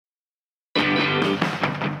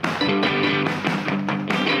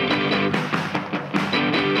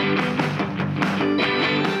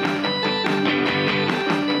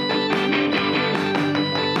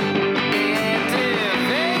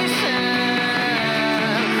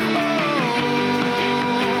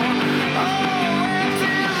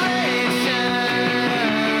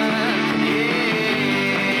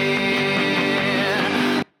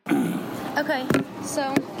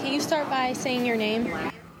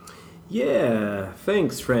Yeah,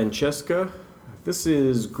 thanks, Francesca. This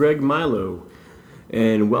is Greg Milo,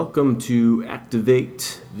 and welcome to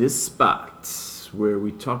Activate This Spot, where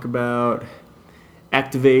we talk about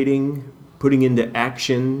activating, putting into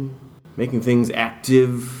action, making things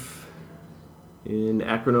active in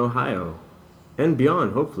Akron, Ohio, and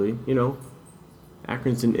beyond, hopefully.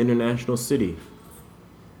 Akron's an international city,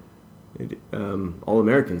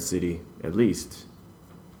 all-American city, at least.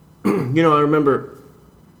 I remember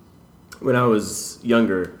when I was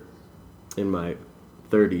younger, in my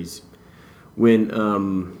 30s, when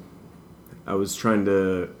I was trying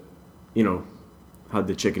to, how'd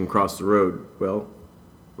the chicken cross the road? Well,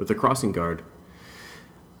 with a crossing guard.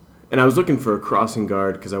 And I was looking for a crossing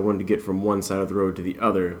guard because I wanted to get from one side of the road to the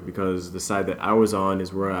other, because the side that I was on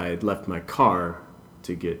is where I had left my car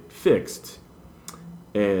to get fixed.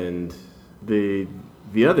 And the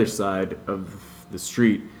other side of the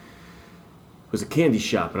street was a candy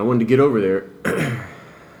shop, and I wanted to get over there,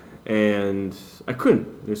 and I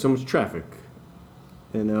couldn't. There's so much traffic,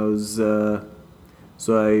 and so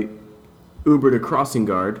I Ubered a crossing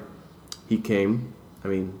guard. He came.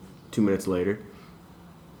 2 minutes later.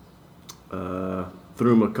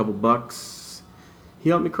 Threw him a couple bucks. He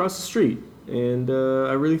helped me cross the street, and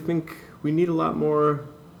I really think we need a lot more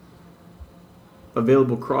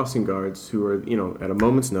available crossing guards who are, at a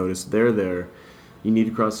moment's notice, they're there. You need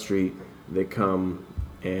to cross the street. They come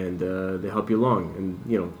and they help you along, and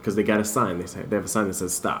because they got a sign. They have a sign that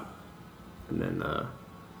says stop, and then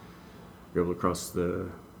you're able to cross the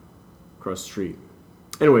street.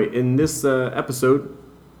 Anyway, in this episode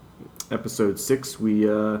 6, we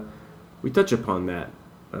touch upon that.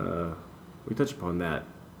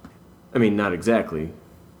 Not exactly,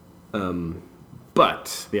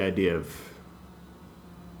 but the idea of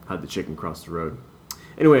how the chicken crossed the road.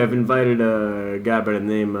 Anyway, I've invited a guy by the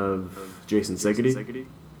name of Jason Segedy,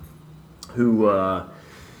 who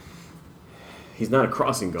he's not a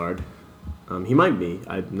crossing guard. He might be.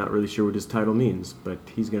 I'm not really sure what his title means, but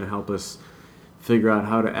he's going to help us figure out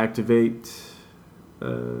how to activate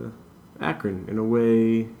Akron in a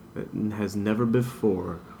way that has never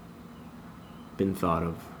before been thought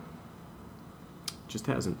of. Just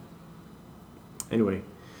hasn't. Anyway,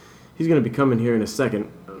 he's going to be coming here in a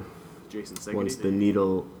second. Jason Segedy, once the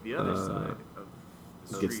needle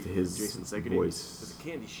gets to his voice.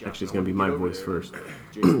 Actually, it's going to be my voice first,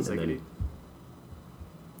 and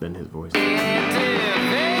then his voice.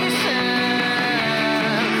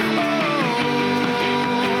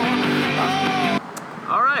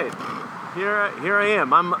 All right, here I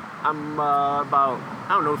am. I'm about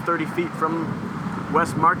 30 feet from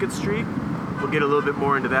West Market Street. We'll get a little bit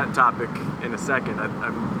more into that topic in a second.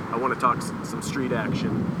 I want to talk some street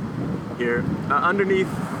action here. Underneath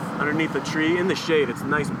a tree in the shade. It's a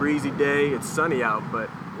nice breezy day. It's sunny out,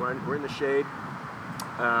 but we're in the shade.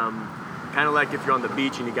 Kind of like if you're on the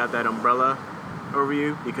beach and you got that umbrella over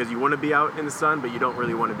you because you want to be out in the sun, but you don't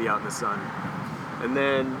really want to be out in the sun. And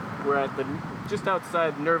then we're at just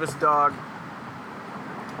outside Nervous Dog,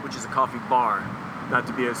 which is a coffee bar, not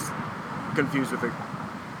to be as confused with a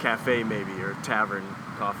cafe maybe, or tavern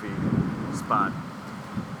coffee spot.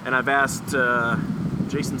 And I've asked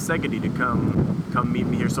Jason Segedy to come meet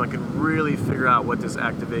me here so I can really figure out what this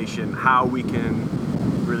activation, how we can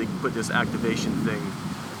really put this activation thing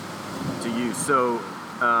to use. So,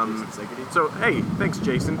 hey, thanks,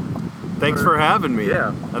 Jason. Thanks for having me.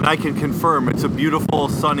 Yeah. And I can confirm it's a beautiful,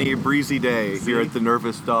 sunny, breezy day here at the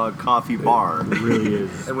Nervous Dog Coffee Bar. It really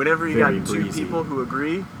is. And whenever you got two breezy. people who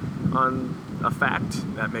agree on a fact,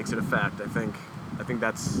 that makes it a fact. I think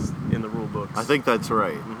that's in the rule books. I think that's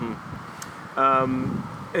right. Mm-hmm.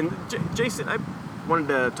 And Jason, I wanted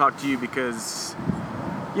to talk to you because,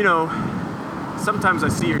 sometimes I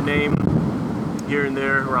see your name here and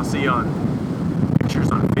there, or I'll see you on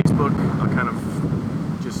pictures on Facebook. I'll kind of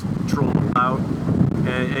just troll out,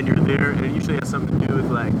 and you're there, and it usually has something to do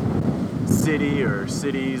with like city or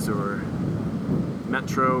cities or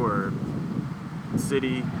metro or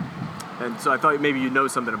city. And so I thought maybe you know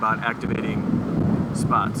something about activating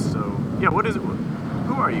spots. So, yeah, what is it?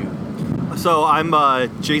 Who are you? So I'm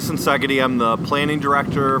Jason Segedy. I'm the planning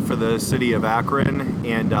director for the city of Akron.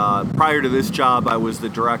 And prior to this job, I was the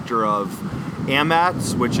director of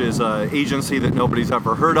AMATS, which is an agency that nobody's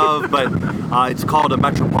ever heard of, but it's called a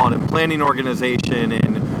Metropolitan Planning Organization,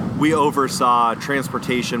 and we oversaw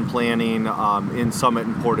transportation planning in Summit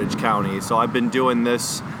and Portage County. So I've been doing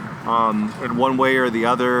this in one way or the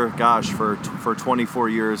other, for 24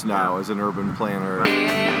 years now as an urban planner.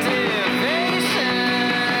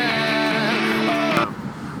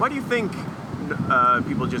 Why do you think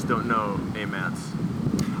people just don't know AMATS?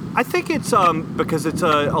 I think it's because it's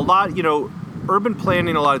a lot, urban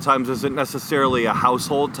planning a lot of times isn't necessarily a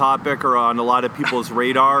household topic or on a lot of people's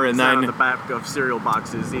radar, and It's then not on the back of cereal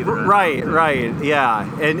boxes either. right,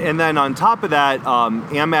 yeah, and then on top of that,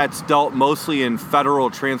 AMAT's dealt mostly in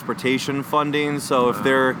federal transportation funding, so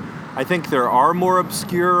I think there are more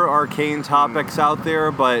obscure, arcane topics out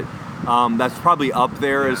there, but that's probably up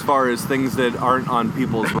there as far as things that aren't on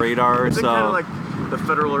people's radar. It's so kind of like the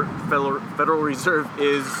Federal Reserve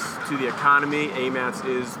is to the economy, AMATS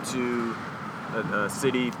is to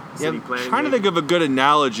city planning. Trying to think of a good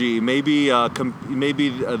analogy. Maybe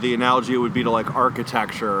the analogy would be to like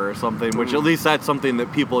architecture or something, which at least that's something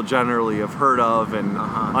that people generally have heard of and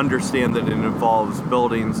understand that it involves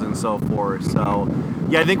buildings and so forth. So,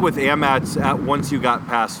 yeah, I think with AMATS, once you got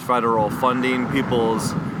past federal funding,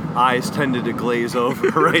 people's eyes tended to glaze over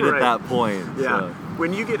right at that point. Yeah. So.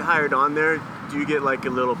 When you get hired on there, do you get like a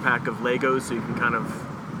little pack of Legos so you can kind of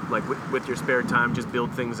like with your spare time just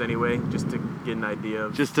build things anyway, just to get an idea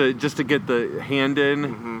of just to get the hand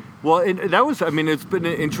in. Well, it's been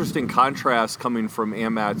an interesting contrast coming from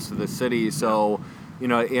AMATS to the city. So,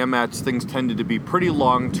 AMATS things tended to be pretty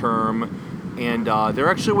long term, and there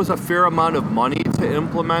actually was a fair amount of money to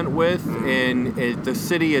implement with. And the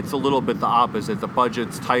city, it's a little bit the opposite. The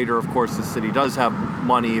budget's tighter. Of course, the city does have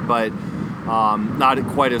money, but not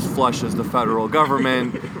quite as flush as the federal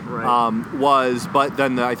government was. But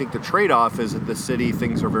then I think the trade-off is that the city,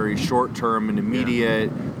 things are very short-term and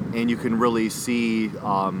immediate, and you can really see,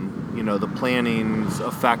 the planning's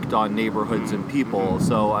effect on neighborhoods and people.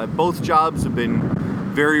 So both jobs have been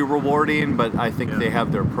very rewarding, but I think they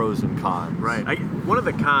have their pros and cons. Right. One of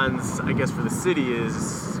the cons, I guess, for the city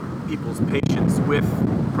is people's patience with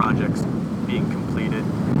projects being completed.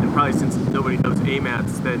 And probably since nobody knows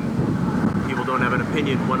AMATS, then people don't have an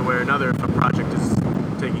opinion one way or another if a project is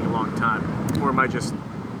taking a long time. Or am I just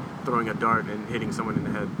throwing a dart and hitting someone in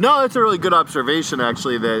the head? No, that's a really good observation,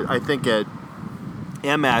 actually, that I think at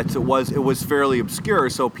AMATS it was fairly obscure,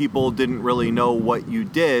 so people didn't really know what you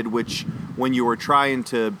did, which when you were trying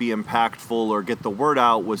to be impactful or get the word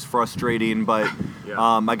out was frustrating. But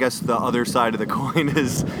I guess the other side of the coin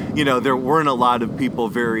is, there weren't a lot of people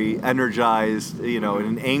very energized, in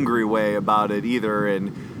an angry way about it either.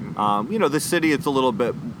 And, the city, it's a little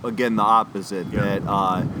bit, again, the opposite,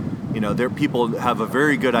 that, people have a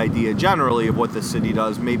very good idea generally of what the city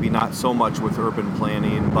does, maybe not so much with urban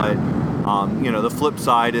planning, but the flip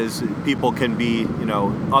side is people can be,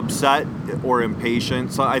 upset or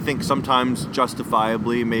impatient. So I think sometimes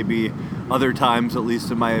justifiably, maybe other times, at least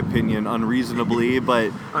in my opinion, unreasonably.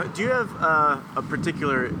 But do you have a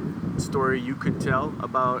particular story you could tell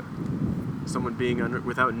about someone being,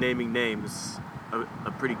 without naming names,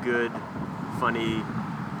 a pretty good, funny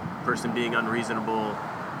person being unreasonable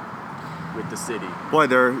with the city? Boy,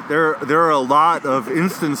 there are a lot of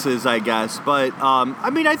instances, I guess, but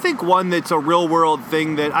I think one that's a real world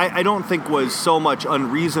thing that I don't think was so much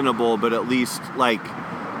unreasonable, but at least like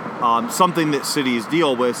something that cities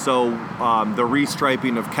deal with. So the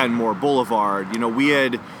restriping of Kenmore Boulevard, we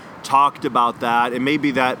had talked about that, and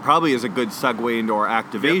maybe that probably is a good segue into our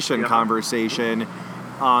activation conversation.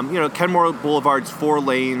 Kenmore Boulevard's 4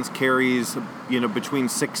 lanes, carries between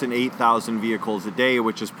 6,000 and 8,000 vehicles a day,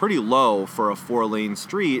 which is pretty low for a 4-lane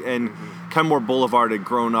street. And Kenmore Boulevard had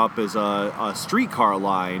grown up as a streetcar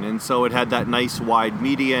line, and so it had that nice wide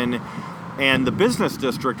median. And the business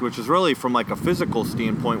district, which is really from like a physical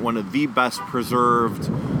standpoint one of the best preserved,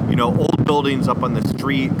 old buildings up on the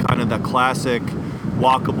street, kind of the classic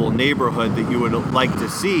walkable neighborhood that you would like to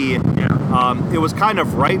see. It was kind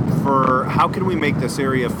of ripe for how can we make this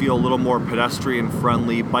area feel a little more pedestrian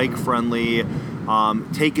friendly, bike friendly,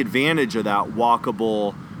 take advantage of that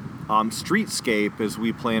walkable streetscape, as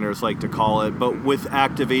we planners like to call it, but with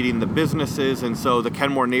activating the businesses. And so the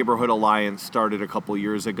Kenmore Neighborhood Alliance started a couple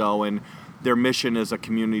years ago, and their mission as a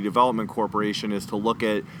community development corporation is to look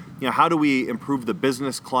at, how do we improve the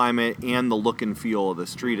business climate and the look and feel of the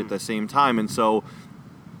street at the same time. And so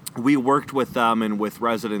we worked with them and with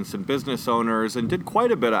residents and business owners and did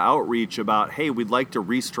quite a bit of outreach about, hey, we'd like to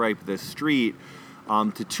restripe this street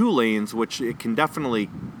to 2 lanes, which it can definitely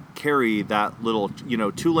carry that little,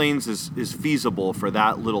 2 lanes is feasible for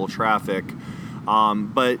that little traffic.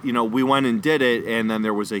 But we went and did it, and then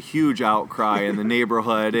there was a huge outcry in the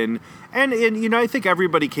neighborhood, and I think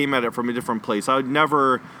everybody came at it from a different place. I would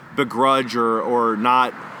never begrudge or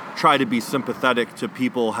not try to be sympathetic to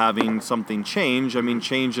people having something change. I mean,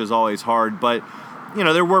 change is always hard, but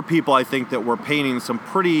there were people, I think, that were painting some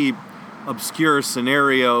pretty obscure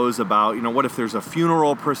scenarios about, what if there's a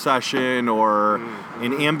funeral procession or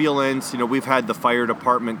an ambulance. We've had the fire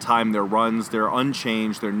department time their runs. They're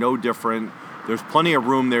unchanged. They're no different. There's plenty of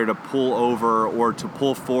room there to pull over or to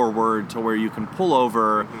pull forward to where you can pull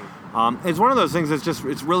over. It's one of those things that's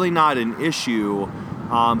it's really not an issue,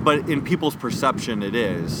 but in people's perception it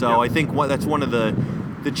is. So I think that's one of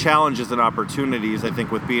the challenges and opportunities, I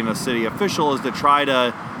think, with being a city official is to try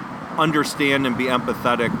to understand and be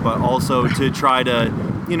empathetic, but also to try to,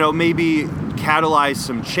 maybe catalyze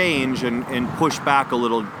some change and push back a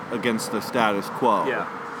little against the status quo. Yeah.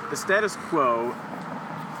 The status quo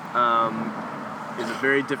is a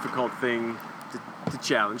very difficult thing to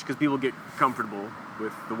challenge because people get comfortable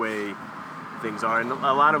with the way things are. And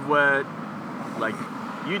a lot of what, like,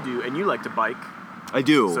 you do, and you like to bike. I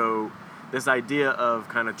do. So this idea of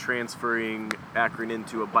kind of transferring Akron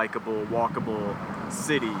into a bikeable, walkable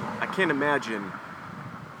city, I can't imagine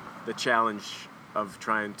the challenge of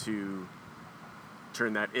trying to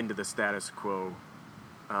turn that into the status quo,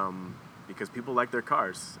 because people like their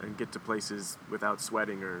cars and get to places without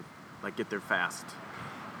sweating or like get there fast.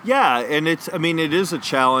 Yeah, and it is a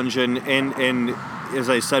challenge, and as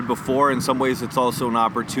I said before, in some ways it's also an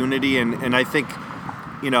opportunity, and I think,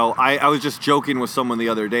 I was just joking with someone the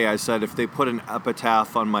other day. I said if they put an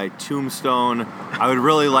epitaph on my tombstone, I would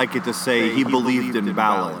really like it to say he believed in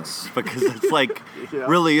balance, because it's like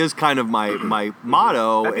really is kind of my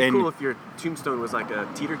motto. That'd be cool if your tombstone was like a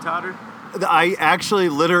teeter-totter. I actually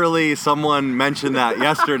literally, someone mentioned that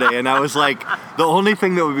yesterday, and I was like, the only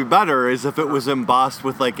thing that would be better is if it was embossed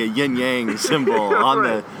with like a yin-yang symbol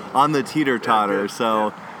on the teeter-totter.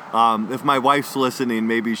 So if my wife's listening,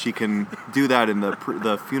 maybe she can do that in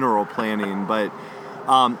the funeral planning. But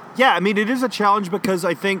it is a challenge because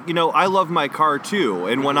I think, I love my car too.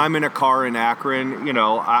 And when I'm in a car in Akron,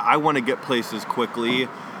 I want to get places quickly.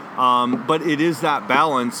 But it is that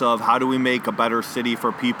balance of how do we make a better city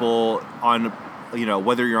for people on,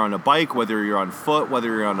 whether you're on a bike, whether you're on foot, whether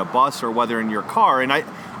you're on a bus, or whether in your car. And I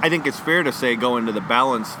think it's fair to say, go into the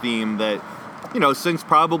balance theme, that, since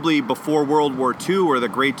probably before World War II or the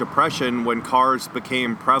Great Depression, when cars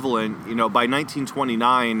became prevalent, by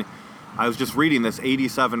 1929, I was just reading this,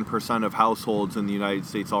 87% of households in the United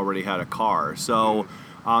States already had a car. So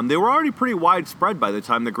they were already pretty widespread by the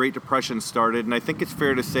time the Great Depression started, and I think it's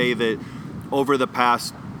fair to say that over the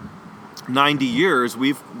past 90 years,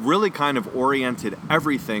 we've really kind of oriented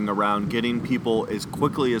everything around getting people as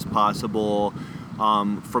quickly as possible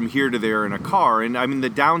from here to there in a car. And the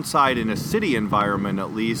downside in a city environment,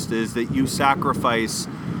 at least, is that you sacrifice,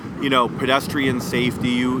 pedestrian safety.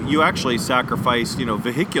 You actually sacrifice,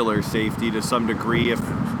 vehicular safety to some degree if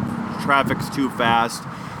traffic's too fast.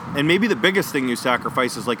 And maybe the biggest thing you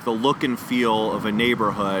sacrifice is like the look and feel of a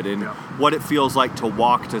neighborhood and what it feels like to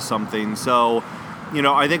walk to something. So,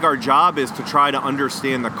 I think our job is to try to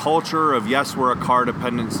understand the culture of, yes, we're a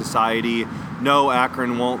car-dependent society. No,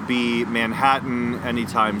 Akron won't be Manhattan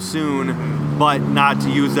anytime soon, but not to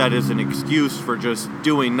use that as an excuse for just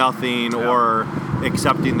doing nothing or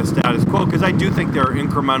accepting the status quo. Because I do think there are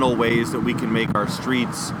incremental ways that we can make our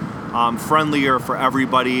streets friendlier for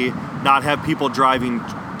everybody, not have people driving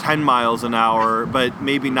 10 miles an hour, but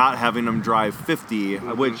maybe not having them drive 50,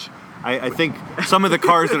 which I think some of the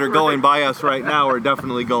cars that are going by us right now are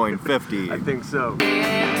definitely going 50. I think so.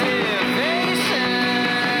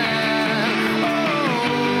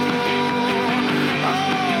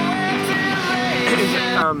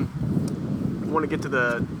 I want to get to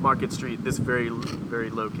the Market Street, this very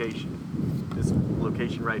location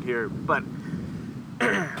right here, but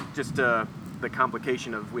just the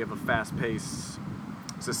complication of we have a fast-paced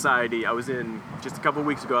society. Just a couple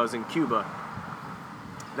weeks ago, I was in Cuba.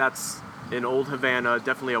 That's in Old Havana,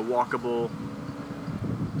 definitely a walkable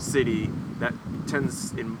city that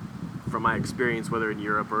tends, from my experience, whether in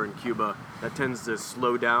Europe or in Cuba, that tends to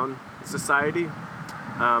slow down society,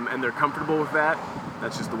 and they're comfortable with that.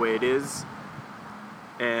 That's just the way it is.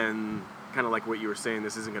 And kind of like what you were saying,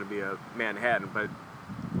 this isn't going to be a Manhattan, but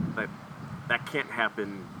that can't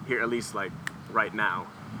happen here, at least like right now.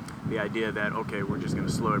 The idea that, okay, we're just going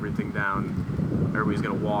to slow everything down, everybody's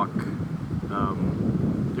going to walk.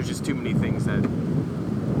 There's just too many things that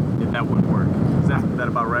wouldn't work. Is that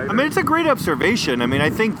about right? It's a great observation. I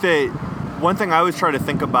think that one thing I always try to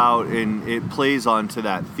think about, and it plays onto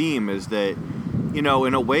that theme, is that, in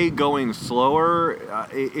a way, going slower,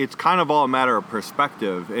 it's kind of all a matter of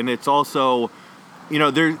perspective. And it's also,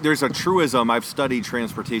 there's a truism. I've studied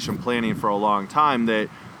transportation planning for a long time, that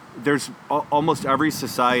there's almost every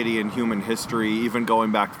society in human history, even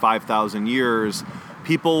going back 5,000 years,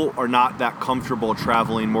 people are not that comfortable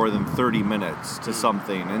traveling more than 30 minutes to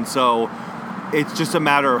something. And so it's just a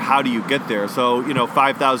matter of how do you get there. So,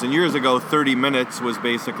 5,000 years ago, 30 minutes was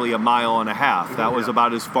basically a mile and a half. That was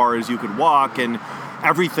about as far as you could walk, and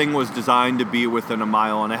everything was designed to be within a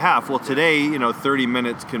mile and a half. Well, today, 30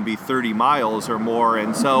 minutes can be 30 miles or more.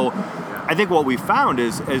 And so I think what we found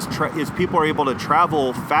is people are able to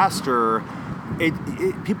travel faster.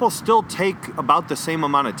 People still take about the same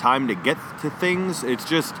amount of time to get to things. It's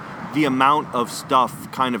just the amount of stuff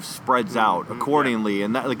kind of spreads out accordingly.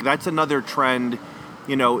 And that's another trend.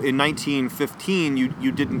 In 1915,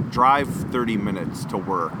 you didn't drive 30 minutes to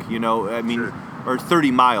work, or 30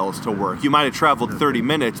 miles to work. You might have traveled 30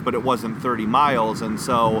 minutes, but it wasn't 30 miles. And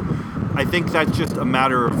so I think that's just a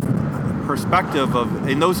matter of perspective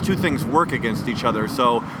and those two things work against each other.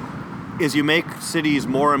 So as you make cities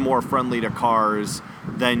more and more friendly to cars,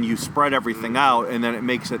 then you spread everything out, and then it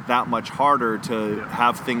makes it that much harder to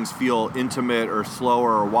have things feel intimate or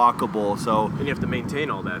slower or walkable. So and you have to maintain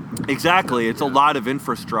all that. Exactly. It's a lot of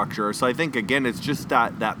infrastructure. So I think, again, it's just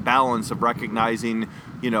that balance of recognizing,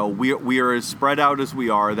 we are as spread out as we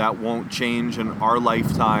are. That won't change in our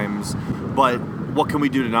lifetimes. But what can we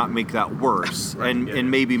do to not make that worse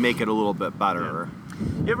and maybe make it a little bit better?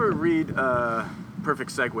 Yeah. You ever read,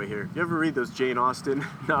 perfect segue here, you ever read those Jane Austen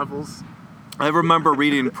novels? I remember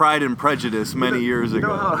reading Pride and Prejudice many years ago.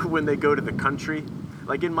 You know how when they go to the country,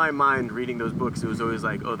 like in my mind, reading those books, it was always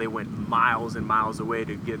like, oh, they went miles and miles away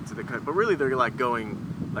to get to the country. But really, they're like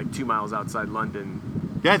going like 2 miles outside London.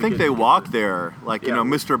 Yeah, I think they walked there. Like,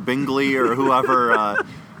 Mr. Bingley or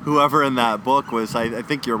whoever in that book was, I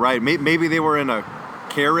think you're right. Maybe they were in a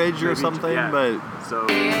carriage or something, but... So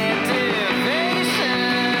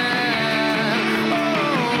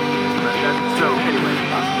anyway,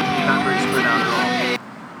 not very spread out at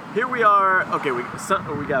all. Here we are. Okay, we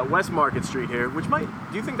got West Market Street here, do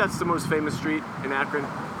you think that's the most famous street in Akron?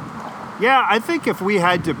 Yeah, I think if we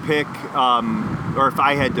had to pick, or if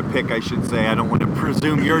I had to pick, I should say, I don't want to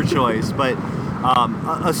presume your choice, but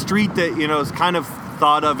a street that, is kind of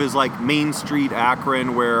thought of as like Main Street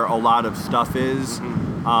Akron, where a lot of stuff is,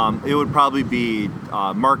 it would probably be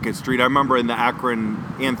Market Street. I remember in the Akron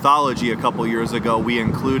anthology a couple years ago, we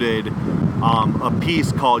included a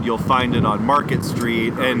piece called "You'll Find It on Market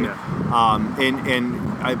Street," I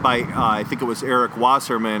think it was Eric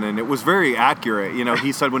Wasserman, and it was very accurate.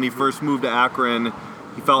 He said when he first moved to Akron,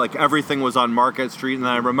 he felt like everything was on Market Street, and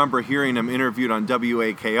then I remember hearing him interviewed on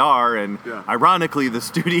WAKR, and ironically, the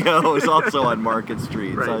studio is also on Market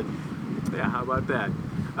Street. Right. So, yeah, how about that?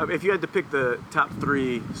 If you had to pick the top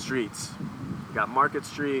 3 streets, you got Market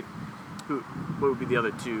Street. What would be the other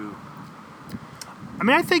 2? I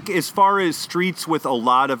mean, I think as far as streets with a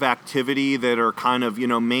lot of activity that are kind of,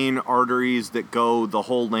 main arteries that go the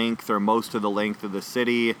whole length or most of the length of the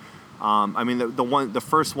city, the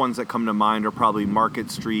first ones that come to mind are probably Market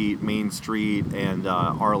Street, Main Street, and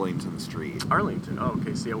Arlington Street. Arlington. Oh,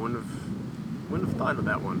 okay. See, I wouldn't have thought of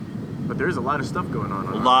that one. But there's a lot of stuff going on.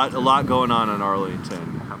 A lot going on in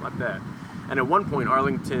Arlington. How about that? And at one point,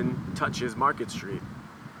 Arlington touches Market Street.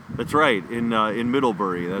 That's right, in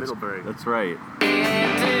Middlebury. Middlebury. That's right.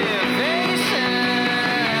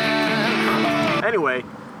 Anyway,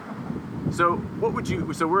 so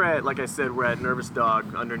we're at Nervous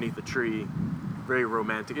Dog underneath a tree. Very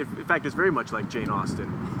romantic. In fact, it's very much like Jane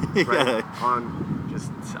Austen. Right? On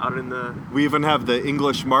just out in the... We even have the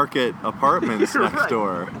English Market Apartments next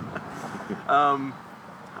door. How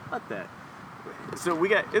about that? So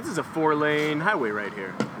this is a 4-lane highway right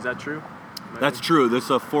here. Is that true? That's true. This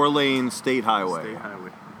is a 4-lane state highway. State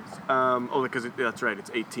highway. Because that's right.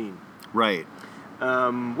 It's 18. Right.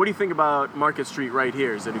 What do you think about Market Street right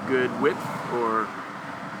here? Is it a good width or?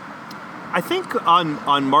 I think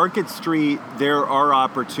on Market Street there are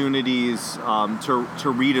opportunities to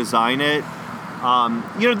redesign it.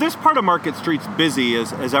 This part of Market Street's busy,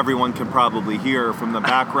 as everyone can probably hear from the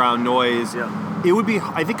background noise. Yeah.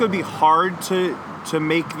 I think it would be hard to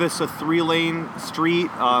make this a 3-lane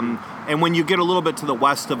street. And when you get a little bit to the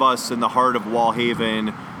west of us in the heart of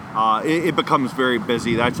Wallhaven, it becomes very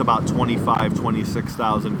busy. That's about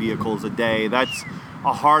 26,000 vehicles a day. That's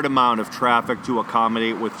a hard amount of traffic to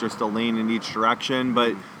accommodate with just a lane in each direction.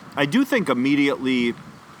 But I do think immediately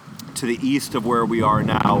to the east of where we are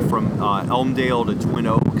now, from Elmdale to Twin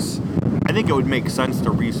Oaks, I think it would make sense to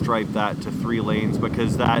restripe that to 3 lanes,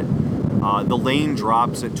 because the lane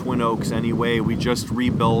drops at Twin Oaks anyway. We just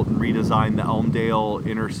rebuilt and redesigned the Elmdale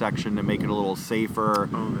intersection to make it a little safer.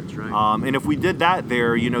 Oh, that's right. And if we did that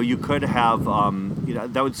there, you could have,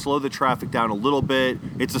 that would slow the traffic down a little bit.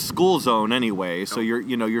 It's a school zone anyway, so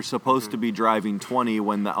you're supposed to be driving 20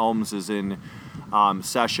 when the Elms is in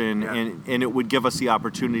session, and it would give us the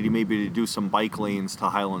opportunity maybe to do some bike lanes to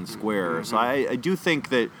Highland Square. So I do think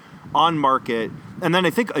that on Market, and then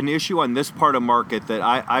I think an issue on this part of Market that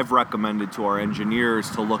I've recommended to our engineers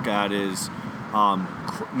to look at is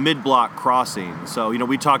mid-block crossing. So,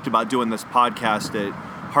 we talked about doing this podcast at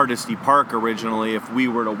Hardesty Park originally. If we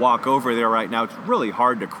were to walk over there right now, it's really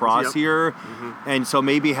hard to cross here. And so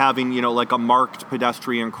maybe having, like a marked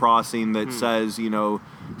pedestrian crossing that says,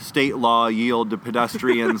 state law yield to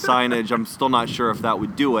pedestrian signage. I'm still not sure if that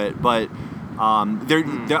would do it, but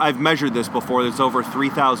I've measured this before. There's over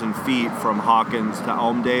 3,000 feet from Hawkins to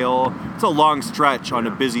Elmdale. It's a long stretch on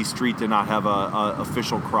a busy street to not have a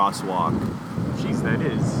official crosswalk. Jeez, that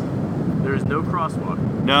is. There is no crosswalk.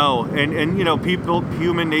 No, and people,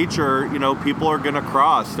 human nature, people are going to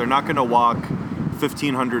cross. They're not going to walk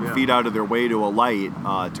 1,500 feet out of their way to a light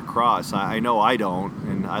to cross. I know I don't,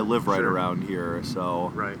 and I live right around here,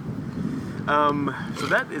 so. Right. So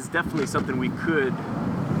that is definitely something we could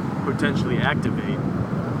potentially activate.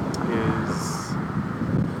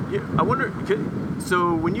 I wonder,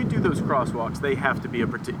 so when you do those crosswalks, they have to be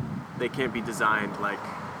they can't be designed like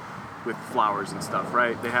with flowers and stuff,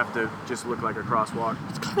 right? They have to just look like a crosswalk.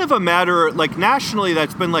 It's kind of a matter, like nationally,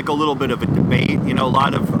 that's been like a little bit of a debate. A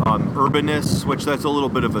lot of urbanists, which that's a little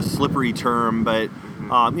bit of a slippery term, but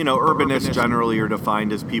urbanists generally are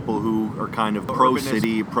defined as people who are kind of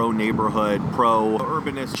pro-city, pro-neighborhood,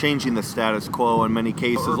 pro-urbanist, changing the status quo in many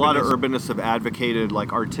cases. A lot of urbanists have advocated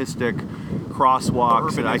like artistic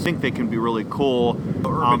crosswalks, and I think they can be really cool.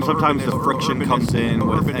 Sometimes the friction comes in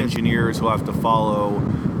with engineers who have to follow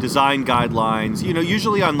design guidelines.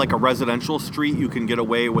 Usually on like a residential street, you can get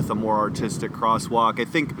away with a more artistic crosswalk. I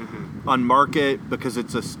think on Market, because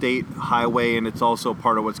it's a state highway and it's also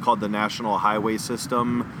part of what's called the National Highway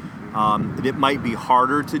System, it might be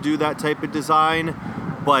harder to do that type of design.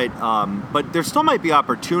 But there still might be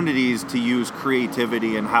opportunities to use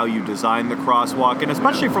creativity in how you design the crosswalk, and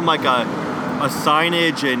especially from like a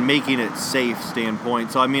signage and making it safe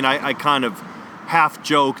standpoint. So I kind of half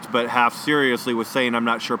joked but half seriously was saying I'm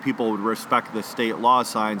not sure people would respect the state law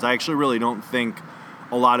signs. I actually really don't think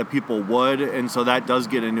a lot of people would, and so that does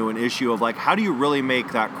get into an issue of like, how do you really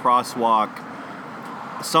make that crosswalk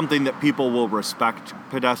something that people will respect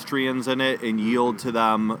pedestrians in it and yield to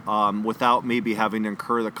them without maybe having to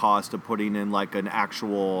incur the cost of putting in like an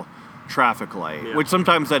actual traffic light, which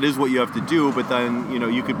sometimes that is what you have to do, but then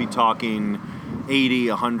you could be talking $80,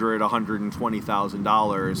 $100,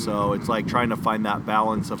 $120,000. So it's like trying to find that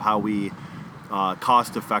balance of how we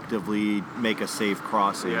cost effectively make a safe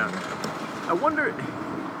crossing. I wonder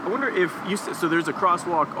if so there's a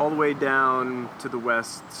crosswalk all the way down to the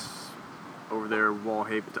west over there,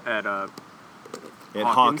 Walhaven at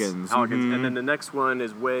Hawkins. And then the next one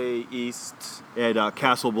is way east at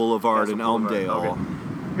Castle Boulevard in Elmdale. Okay.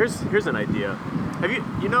 Here's an idea. Have you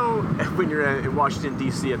when you're in Washington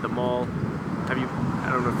D.C. at the mall, I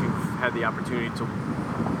don't know if you've had the opportunity to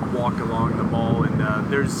walk along the mall,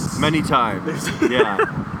 and there's many times.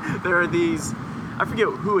 There are these, I forget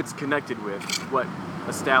who it's connected with, what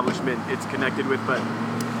establishment it's connected with, but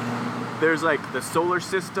there's like the solar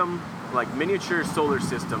system, like miniature solar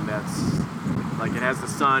system that's like it has the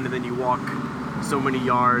sun, and then you walk so many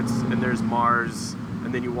yards and there's Mars,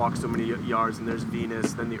 and then you walk so many yards and there's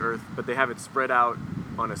Venus, then the Earth, but they have it spread out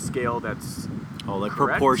on a scale that's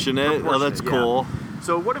proportionate. Oh, that's cool.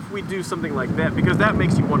 So what if we do something like that, because that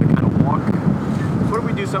makes you want to kind of walk. What if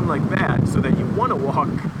we do something like that so that you want to walk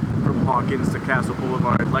from Hawkins to Castle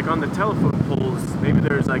Boulevard, like on the telephone poles, maybe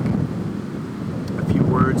there's like a few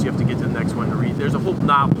words you have to get to the next one to read. There's a whole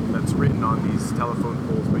novel that's written on these telephone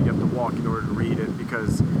poles, but you have to walk in order to read it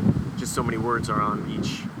because just so many words are on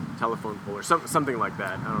each telephone pole or something like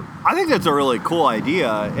that. I think that's a really cool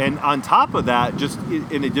idea. And on top of that, just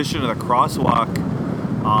in addition to the crosswalk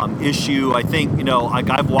issue, I think, like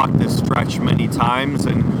I've walked this stretch many times,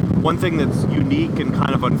 and one thing that's unique and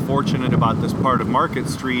kind of unfortunate about this part of Market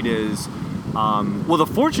Street is, the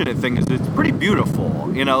fortunate thing is it's pretty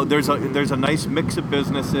beautiful. There's a nice mix of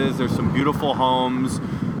businesses. There's some beautiful homes.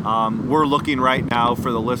 We're looking right now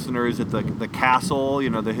for the listeners at the castle,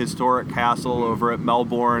 the historic castle over at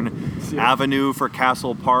Melbourne Avenue for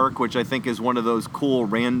Castle Park, which I think is one of those cool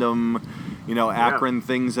random, Akron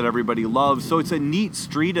things that everybody loves. So it's a neat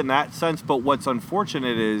street in that sense, but what's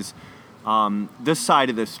unfortunate is this side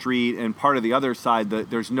of the street and part of the other side,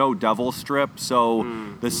 there's no devil strip, so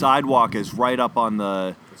the sidewalk is right up on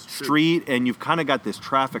the street, and you've kind of got this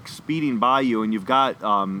traffic speeding by you, and you've got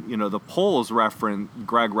the poles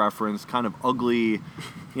Greg referenced, kind of ugly,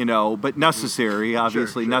 but necessary,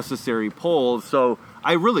 obviously necessary poles. So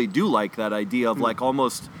I really do like that idea of like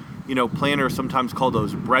almost planners sometimes call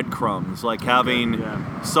those breadcrumbs, like having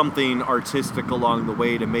something artistic along the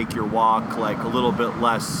way to make your walk like a little bit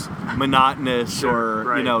less monotonous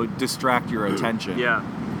or distract your attention. Yeah,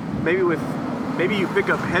 maybe you pick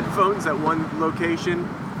up headphones at one location,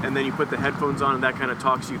 and then you put the headphones on, and that kind of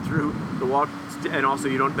talks you through the walk, and also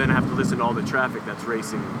you don't then have to listen to all the traffic that's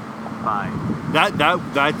racing by.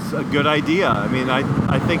 That's a good idea. I mean,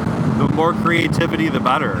 I think the more creativity, the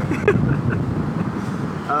better.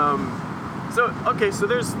 So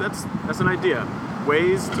that's an idea.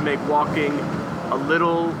 Ways to make walking a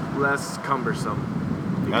little less cumbersome.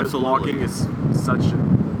 Because Absolutely. walking is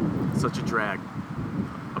such a drag,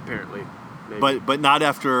 apparently. Maybe. But not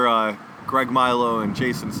after Greg Milo and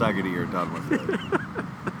Jason Segedy are done with it.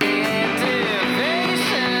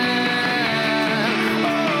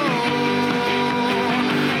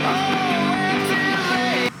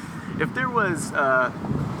 If there was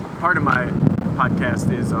part of my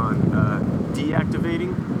podcast is on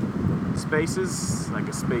deactivating spaces, like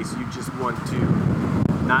a space you just want to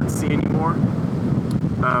not see anymore,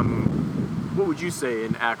 what would you say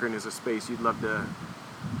in Akron is a space you'd love to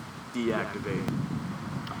deactivate?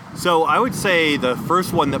 So I would say the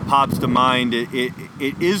first one that pops to mind, it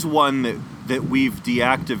is one that we've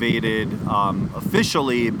deactivated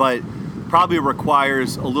officially, but probably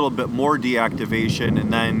requires a little bit more deactivation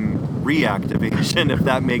and then reactivation, if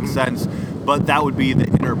that makes sense. But that would be the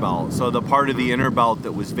inner belt. So the part of the inner belt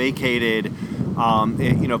that was vacated,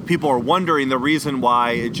 people are wondering the reason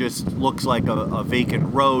why it just looks like a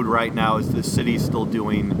vacant road right now is the city's still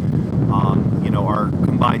doing, our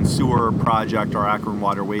combined sewer project, our Akron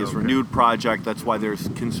Waterways Renewed project. That's why there's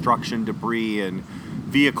construction debris and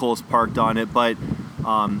vehicles parked on it. But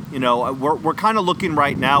we're kind of looking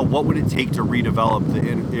right now, what would it take to redevelop the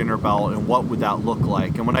inner belt, and what would that look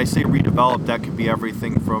like? And when I say redevelop, that could be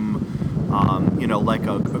everything from like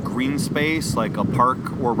a green space, like a park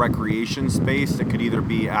or recreation space that could either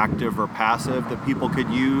be active or passive that people could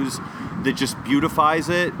use that just beautifies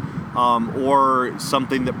it, or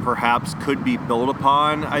something that perhaps could be built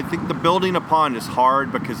upon. I think the building upon is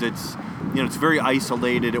hard because it's very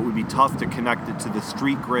isolated. It would be tough to connect it to the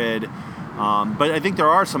street grid. But I think there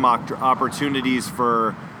are some opportunities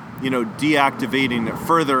for, deactivating it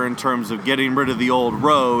further in terms of getting rid of the old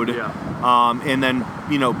road, and then,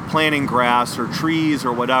 planting grass or trees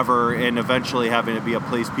or whatever, and eventually having it be a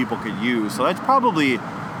place people could use. So that's probably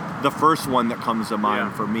the first one that comes to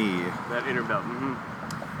mind for me. That inner belt. Mm-hmm.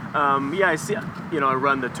 I see. I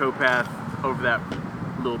run the towpath over that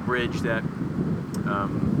little bridge that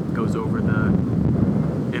goes over the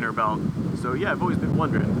inner belt. So I've always been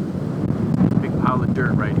wondering. Big pile of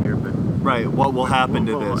dirt right here, but what will happen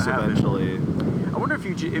to this eventually? I wonder if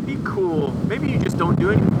it'd be cool. Maybe you just don't do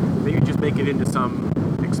it. Maybe you just make it into some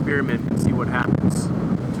experiment and see what happens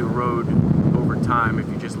to a road over time if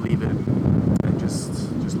you just leave it and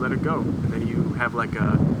just let it go. And then you have like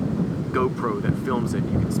a GoPro that films it.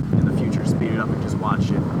 You can in the future speed it up and just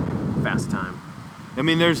watch it in fast time. I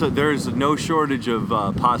mean, there's no shortage of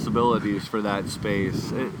possibilities for that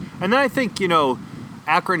space, and then I think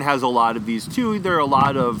Akron has a lot of these too. There are a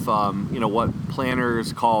lot of, what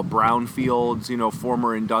planners call brownfields,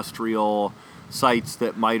 former industrial sites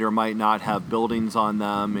that might or might not have buildings on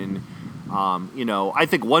them. And, I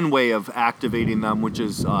think one way of activating them, which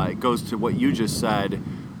is, it goes to what you just said,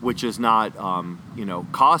 which is not,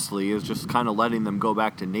 costly, is just kind of letting them go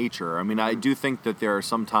back to nature. I mean, I do think that there are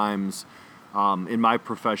sometimes, in my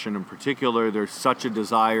profession in particular, there's such a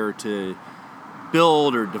desire to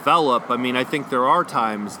build or develop. I mean, I think there are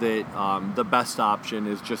times that the best option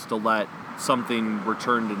is just to let something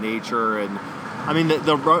return to nature. And I mean,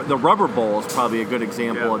 the Rubber Bowl is probably a good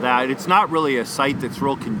example of that. It's not really a site that's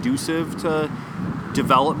real conducive to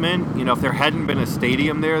development. If there hadn't been a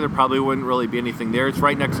stadium there probably wouldn't really be anything there. It's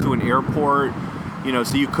right next to an airport,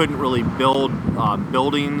 so you couldn't really build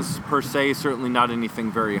buildings per se, certainly not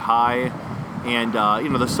anything very high. And,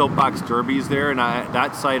 the Soapbox Derby's there, and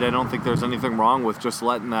that site, I don't think there's anything wrong with just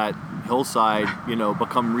letting that hillside,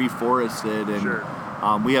 become reforested.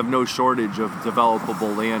 And we have no shortage of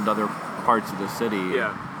developable land other parts of the city.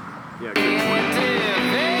 Yeah, good point.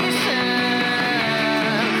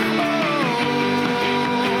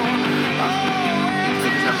 I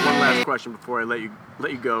just have one last question before I let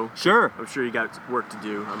you go. Sure. I'm sure you got work to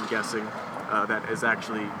do, I'm guessing, that is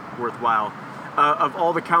actually worthwhile. Of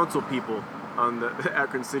all the council people on the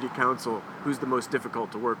Akron City Council, who's the most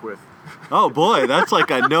difficult to work with? Oh boy, that's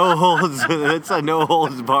like a no holds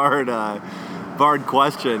barred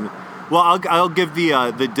question. Well, I'll give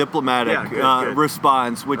the diplomatic good.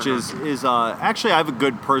 response, which is actually I have a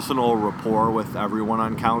good personal rapport with everyone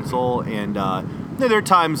on council, and there are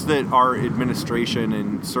times that our administration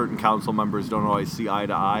and certain council members don't always see eye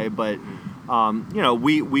to eye, but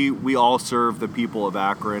we all serve the people of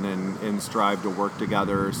Akron and strive to work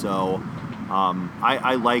together. So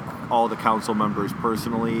I like all the council members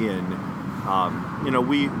personally, and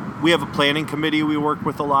we have a planning committee we work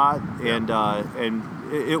with a lot, and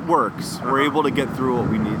it works. We're able to get through what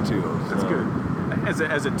we need to. That's good.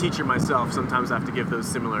 As a teacher myself, sometimes I have to give those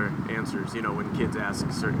similar answers, when kids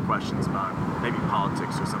ask certain questions about maybe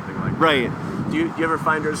politics or something like that. Right. Do you ever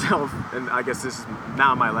find yourself, and I guess this is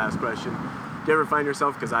now my last question, do you ever find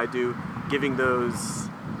yourself, because I do, giving those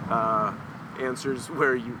answers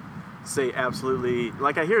where you say absolutely,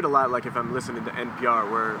 like I hear it a lot, like if I'm listening to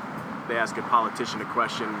NPR, where they ask a politician a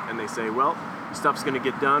question and they say, well, stuff's going to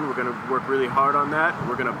get done, we're going to work really hard on that,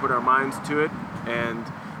 we're going to put our minds to it, and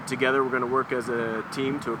together we're going to work as a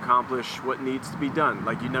team to accomplish what needs to be done.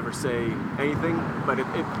 Like, you never say anything, but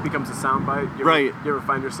it becomes a soundbite. Right. You ever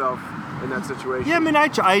find yourself in that situation? Yeah, I mean,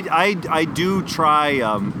 I do try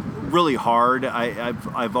really hard.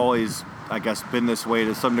 I've always, I guess, been this way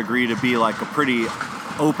to some degree, to be like a pretty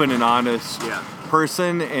open and honest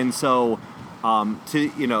person, and so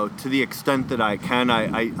to the extent that I can,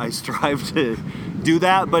 I strive to do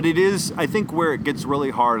that. But it is, I think, where it gets really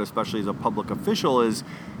hard, especially as a public official, is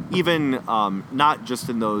even not just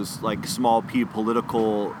in those like small p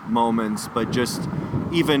political moments, but just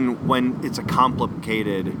even when it's a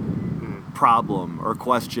complicated problem or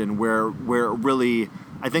question where really,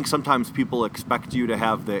 I think sometimes people expect you to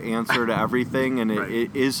have the answer to everything, and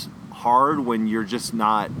it is hard when you're just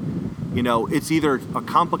not. It's either a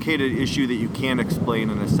complicated issue that you can't explain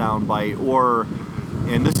in a soundbite, or,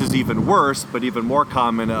 and this is even worse, but even more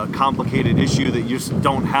common, a complicated issue that you just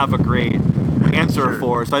don't have a great answer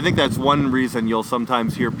for. So I think that's one reason you'll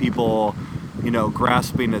sometimes hear people,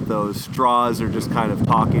 grasping at those straws, or just kind of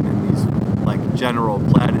talking in these like general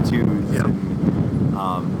platitudes. Yeah. And,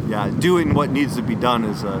 doing what needs to be done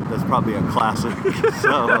that's probably a classic.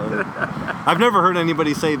 So I've never heard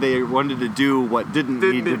anybody say they wanted to do what didn't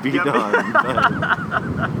need to be done.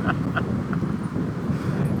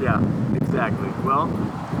 Yeah, exactly. Well,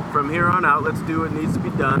 from here on out, let's do what needs to be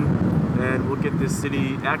done, and we'll get this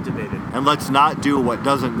city activated. And let's not do what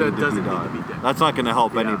doesn't need to be done. That's not going to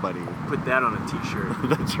help anybody. Put that on a t-shirt.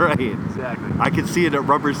 That's right. Exactly. I can see it at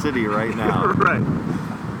Rubber City right now. Right.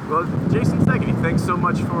 Well, Jason Szegedy, thanks so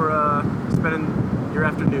much for spending your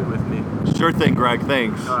afternoon with me. Sure thing, Greg.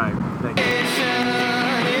 Thanks. All right. Thank you.